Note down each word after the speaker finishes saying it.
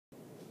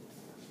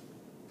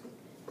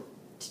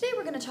Today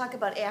we're going to talk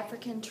about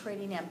African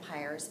trading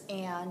empires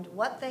and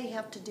what they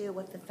have to do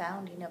with the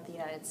founding of the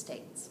United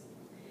States.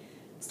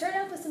 Start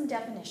off with some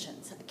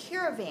definitions. A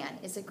caravan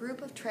is a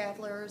group of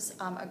travelers,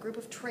 a group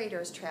of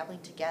traders traveling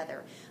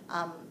together.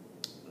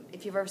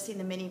 If you've ever seen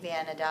the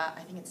minivan, I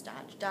think it's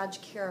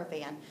Dodge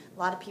Caravan, a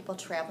lot of people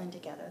traveling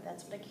together.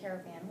 That's what a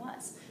caravan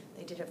was.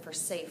 They did it for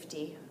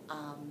safety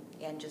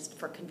and just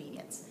for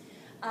convenience.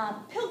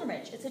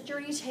 Pilgrimage, it's a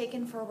journey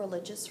taken for a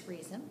religious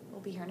reason. We'll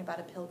be hearing about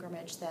a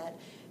pilgrimage that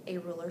a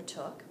ruler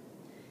took.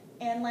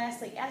 And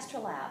lastly,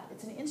 astrolabe,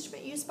 it's an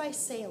instrument used by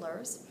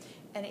sailors,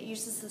 and it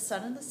uses the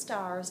sun and the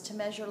stars to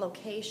measure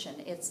location.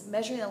 It's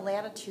measuring the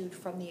latitude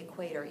from the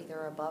equator,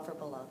 either above or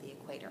below the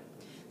equator.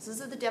 So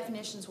those are the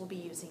definitions we'll be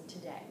using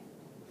today.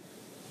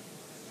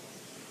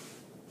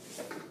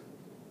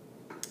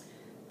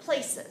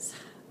 Places.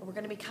 We're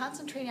going to be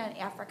concentrating on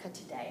Africa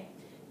today.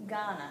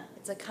 Ghana,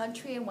 it's a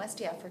country in West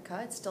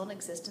Africa. It's still in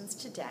existence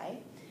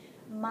today.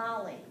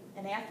 Mali,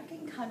 an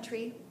African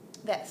country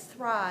that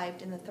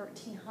thrived in the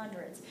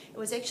 1300s. It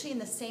was actually in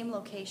the same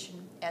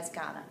location as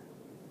Ghana.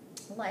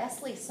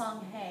 Lastly,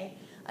 Songhai,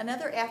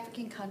 another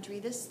African country.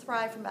 This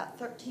thrived from about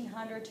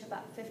 1300 to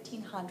about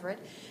 1500.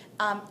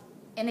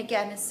 And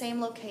again, the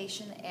same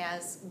location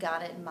as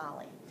Ghana and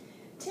Mali.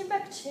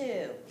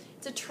 Timbuktu,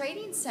 it's a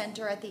trading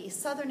center at the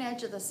southern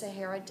edge of the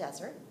Sahara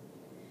Desert.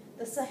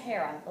 The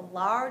Sahara, the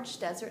large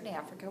desert in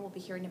Africa. We'll be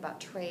hearing about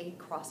trade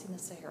crossing the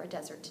Sahara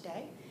Desert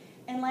today.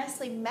 And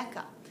lastly,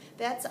 Mecca.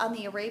 That's on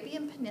the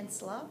Arabian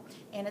Peninsula,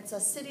 and it's a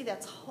city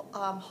that's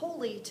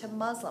holy to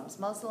Muslims.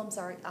 Muslims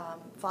are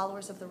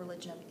followers of the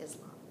religion of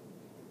Islam.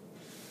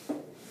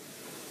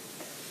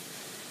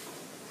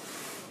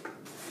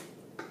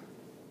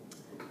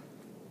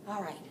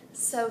 All right,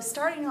 so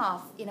starting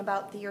off in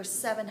about the year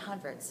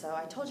 700. So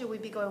I told you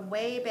we'd be going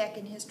way back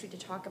in history to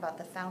talk about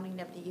the founding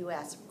of the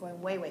U.S. We're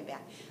going way, way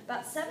back.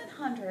 About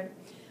 700,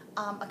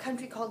 a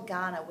country called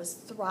Ghana was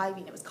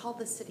thriving. It was called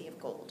the City of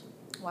Gold.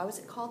 Why was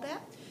it called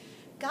that?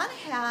 Ghana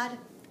had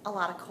a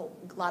lot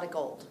of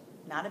gold.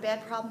 Not a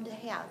bad problem to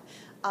have.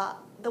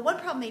 The one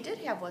problem they did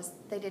have was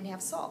they didn't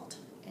have salt.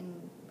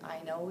 And I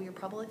know you're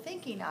probably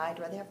thinking, I'd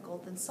rather have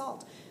gold than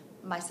salt.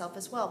 Myself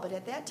as well. But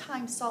at that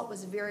time, salt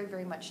was very,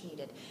 very much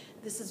needed.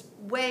 This is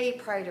way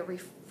prior to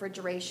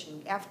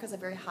refrigeration. Africa's a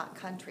very hot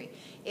country.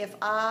 If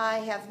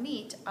I have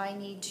meat, I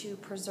need to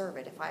preserve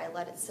it. If I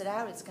let it sit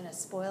out, it's going to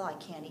spoil. I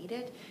can't eat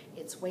it.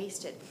 It's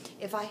wasted.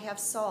 If I have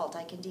salt,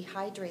 I can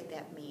dehydrate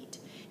that meat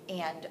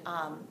and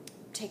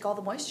take all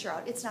the moisture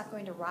out. It's not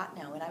going to rot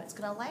now, and it's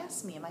going to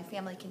last me, and my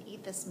family can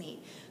eat this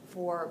meat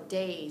for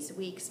days,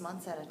 weeks,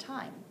 months at a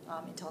time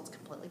until it's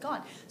completely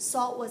gone.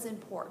 Salt was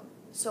important.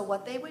 So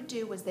what they would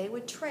do was they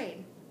would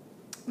trade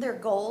their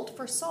gold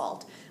for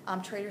salt.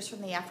 Traders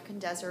from the African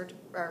desert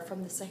or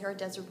from the Sahara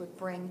Desert would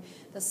bring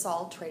the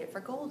salt, trade it for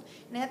gold.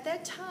 And at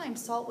that time,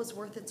 salt was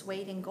worth its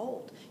weight in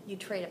gold. You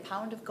trade a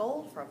pound of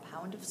gold for a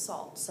pound of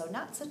salt. So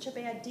not such a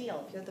bad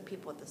deal if you're the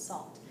people with the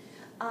salt.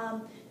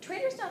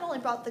 Traders not only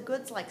brought the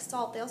goods like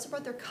salt, they also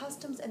brought their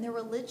customs and their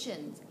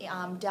religions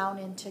down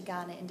into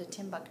Ghana, into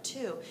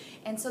Timbuktu.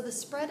 And so the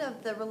spread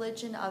of the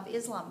religion of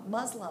Islam,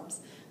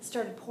 Muslims,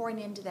 started pouring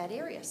into that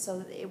area.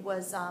 So it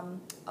was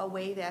a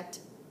way that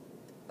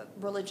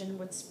religion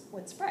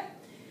would spread.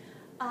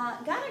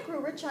 Ghana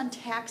grew rich on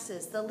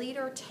taxes. The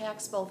leader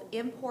taxed both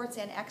imports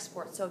and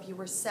exports. So if you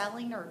were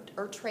selling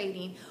or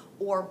trading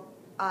or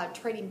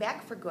trading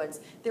back for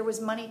goods, there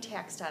was money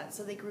taxed on it.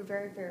 So they grew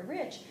very, very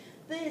rich.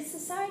 The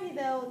society,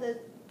 though,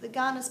 the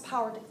Ghana's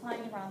power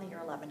declined around the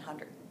year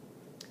 1100.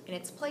 In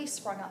its place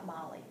sprung up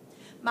Mali.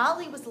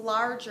 Mali was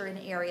larger in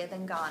area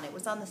than Ghana. It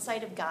was on the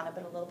site of Ghana,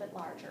 but a little bit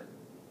larger.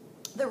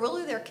 The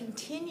ruler there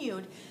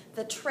continued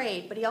the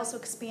trade, but he also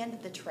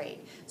expanded the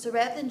trade. So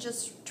rather than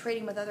just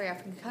trading with other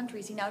African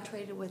countries, he now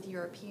traded with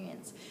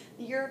Europeans.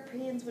 The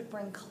Europeans would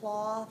bring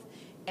cloth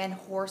and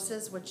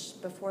horses,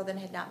 which before then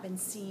had not been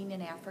seen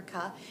in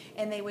Africa,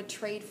 and they would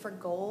trade for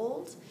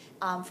gold,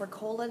 for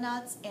cola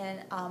nuts, and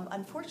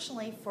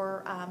unfortunately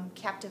for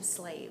captive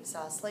slaves.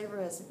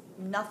 Slavery was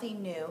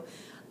nothing new.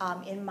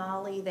 In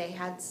Mali, they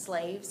had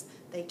slaves.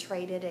 They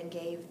traded and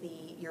gave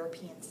the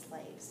European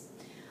slaves.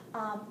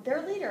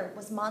 Their leader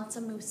was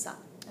Mansa Musa.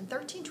 In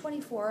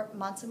 1324,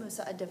 Mansa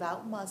Musa, a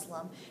devout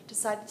Muslim,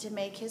 decided to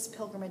make his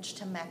pilgrimage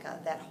to Mecca,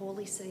 that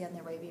holy city on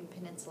the Arabian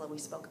Peninsula we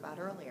spoke about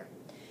earlier.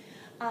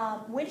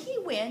 When he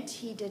went,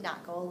 he did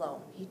not go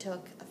alone. He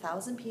took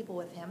 1,000 people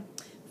with him,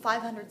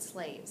 500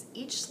 slaves.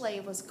 Each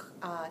slave was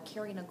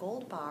carrying a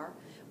gold bar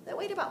that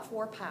weighed about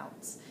 4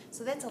 pounds.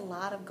 So that's a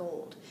lot of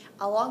gold.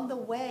 Along the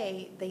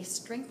way, they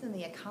strengthened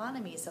the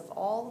economies of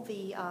all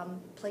the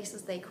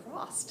places they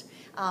crossed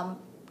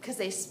because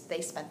they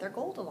spent their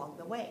gold along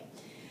the way.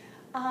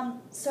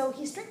 So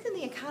he strengthened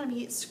the economy.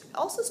 He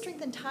also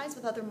strengthened ties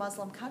with other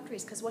Muslim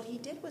countries because what he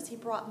did was he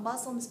brought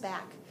Muslims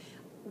back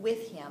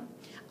with him,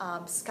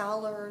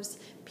 scholars,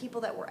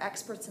 people that were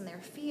experts in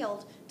their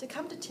field, to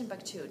come to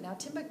Timbuktu. Now,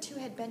 Timbuktu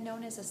had been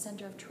known as a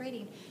center of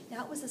trading.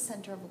 Now it was a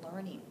center of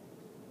learning.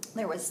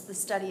 There was the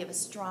study of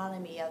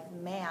astronomy, of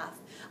math,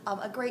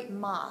 a great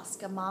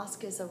mosque. A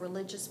mosque is a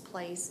religious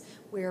place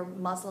where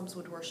Muslims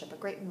would worship. A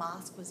great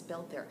mosque was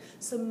built there.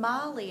 So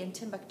Mali and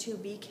Timbuktu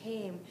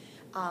became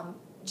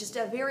just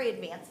a very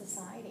advanced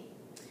society.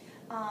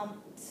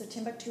 So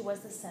Timbuktu was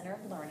the center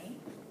of learning.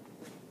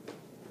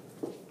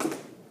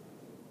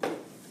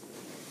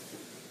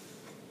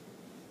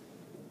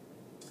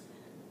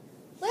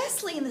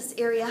 Lastly, in this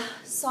area,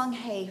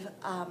 Songhai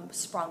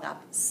sprung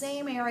up.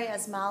 Same area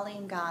as Mali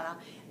and Ghana,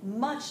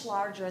 much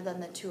larger than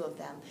the two of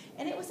them.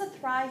 And it was a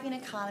thriving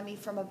economy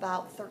from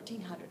about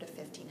 1300 to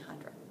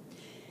 1500.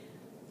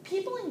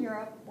 People in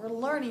Europe were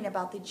learning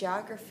about the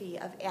geography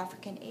of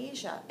Africa and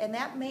Asia, and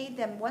that made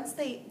them, once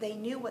they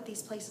knew what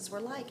these places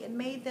were like, it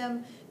made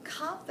them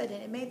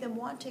confident, it made them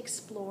want to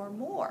explore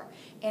more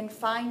and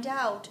find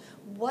out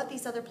what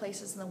these other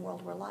places in the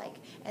world were like.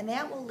 And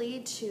that will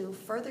lead to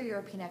further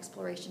European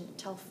exploration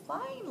until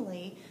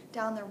finally,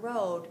 down the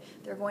road,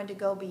 they're going to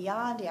go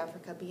beyond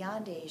Africa,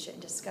 beyond Asia, and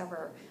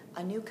discover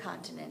a new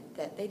continent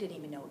that they didn't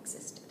even know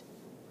existed.